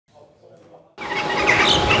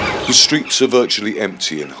The streets are virtually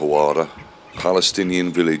empty in Huwara, a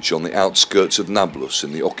Palestinian village on the outskirts of Nablus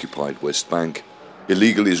in the occupied West Bank.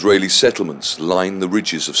 Illegal Israeli settlements line the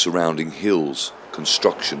ridges of surrounding hills.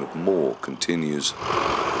 Construction of more continues.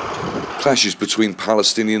 Clashes between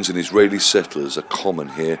Palestinians and Israeli settlers are common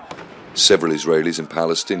here. Several Israelis and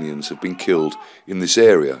Palestinians have been killed in this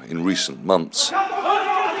area in recent months.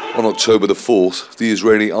 On October the 4th, the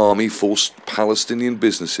Israeli army forced Palestinian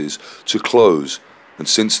businesses to close, and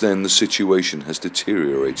since then the situation has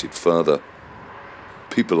deteriorated further.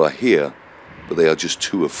 People are here, but they are just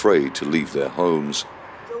too afraid to leave their homes.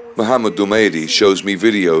 Mohammed Doumedi shows me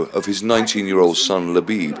video of his 19-year-old son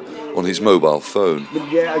Labib on his mobile phone.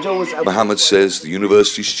 Mohammed says the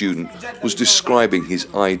university student was describing his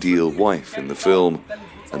ideal wife in the film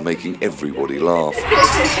and making everybody laugh.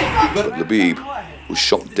 But Labib was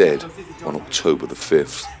shot dead on October the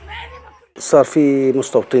 5th.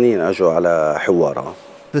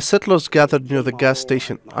 The settlers gathered near the gas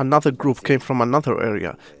station. Another group came from another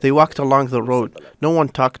area. They walked along the road. No one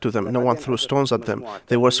talked to them. No one threw stones at them.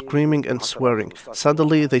 They were screaming and swearing.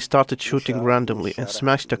 Suddenly, they started shooting randomly and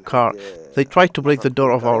smashed a car. They tried to break the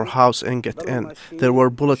door of our house and get in. There were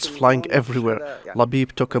bullets flying everywhere.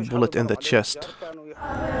 Labib took a bullet in the chest.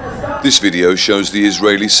 This video shows the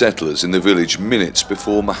Israeli settlers in the village minutes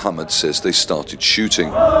before Mohammed says they started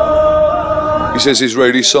shooting. He says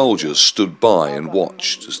Israeli soldiers stood by and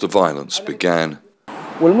watched as the violence began.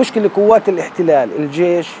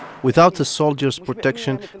 Without the soldiers'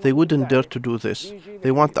 protection, they wouldn't dare to do this.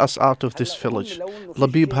 They want us out of this village.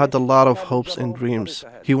 Labib had a lot of hopes and dreams.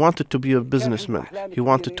 He wanted to be a businessman. He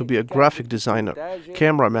wanted to be a graphic designer,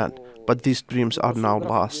 cameraman, but these dreams are now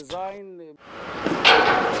lost.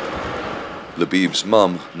 Labib's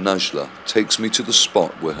mum, Najla, takes me to the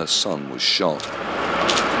spot where her son was shot.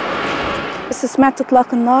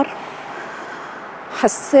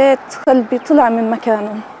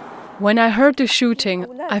 When I heard the shooting,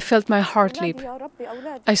 I felt my heart leap.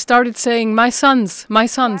 I started saying, "My sons, my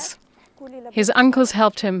sons." His uncles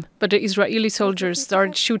helped him, but the Israeli soldiers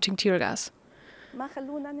started shooting tear gas.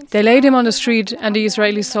 They laid him on the street and the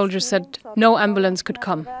Israeli soldiers said no ambulance could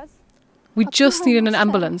come. We just needed an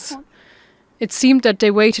ambulance. It seemed that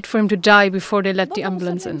they waited for him to die before they let the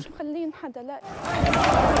ambulance in.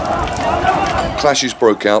 Clashes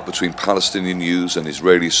broke out between Palestinian youths and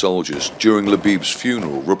Israeli soldiers during Labib's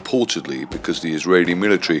funeral, reportedly because the Israeli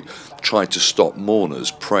military tried to stop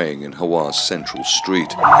mourners praying in Huwara's central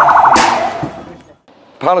street.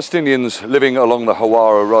 Palestinians living along the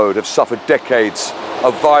Huwara road have suffered decades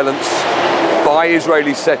of violence by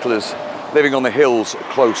Israeli settlers living on the hills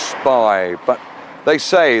close by. But they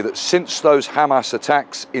say that since those Hamas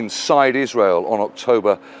attacks inside Israel on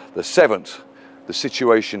October the 7th, the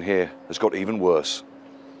situation here has got even worse.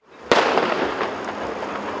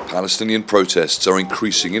 Palestinian protests are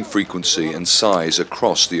increasing in frequency and size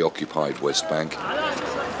across the occupied West Bank.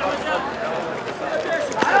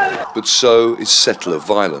 But so is settler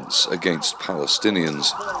violence against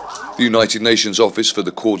Palestinians. The United Nations Office for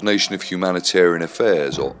the Coordination of Humanitarian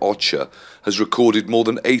Affairs, or OCHA, has recorded more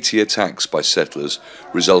than 80 attacks by settlers,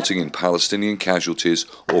 resulting in Palestinian casualties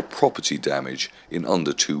or property damage in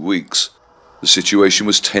under 2 weeks. The situation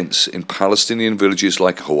was tense in Palestinian villages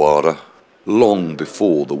like Huwara long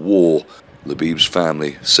before the war. Labib's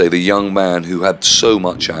family say the young man who had so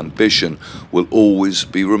much ambition will always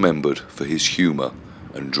be remembered for his humour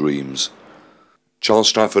and dreams. Charles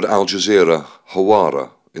Stratford, Al Jazeera,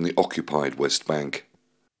 Huwara in the occupied West Bank.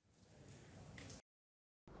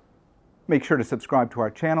 Make sure to subscribe to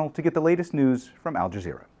our channel to get the latest news from Al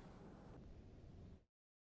Jazeera.